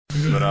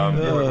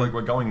But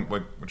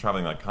we're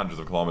traveling like hundreds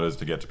of kilometers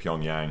to get to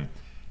Pyongyang,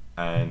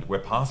 and we're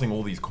passing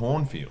all these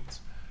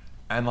cornfields,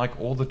 and like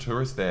all the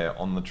tourists there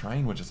on the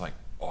train were just like,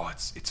 "Oh,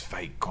 it's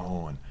fake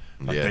corn."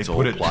 Like Yeah, they it's put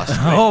all it, plastic.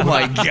 Oh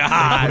my They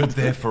god! put it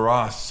there for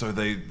us, so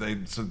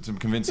so to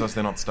convince us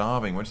they're not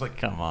starving. Which like,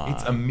 Come on.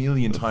 it's a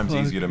million times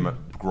easier to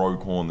grow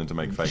corn than to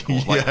make fake corn.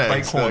 Like Yeah,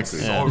 fake corn's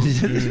exactly.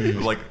 so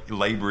like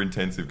labor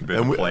intensive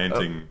compared to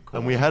planting.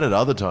 And we had it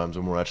other times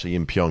when we were actually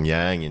in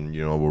Pyongyang, and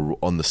we're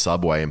on the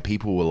subway, and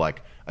people were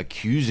like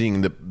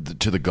accusing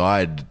to the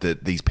guide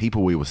that these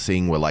people we were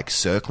seeing were like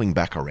circling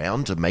back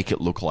around to make it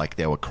look like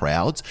there were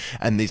crowds.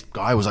 And this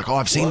guy was like, "Oh,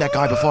 I've seen that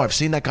guy before. I've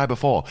seen that guy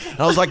before." And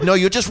I was like, "No,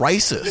 you're just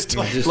racist."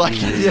 Oh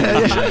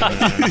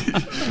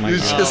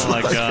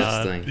my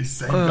god! Thing. These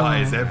same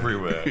guys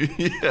everywhere.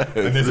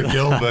 And there's a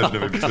girl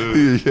version of it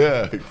too.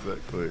 Yeah,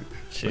 exactly.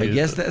 Jeez. I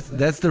guess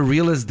that's the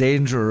realest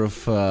danger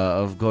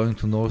of going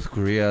to North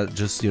Korea.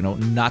 Just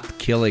not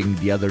killing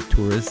the other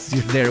tourists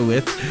you're there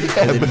with,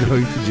 and then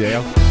going to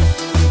jail.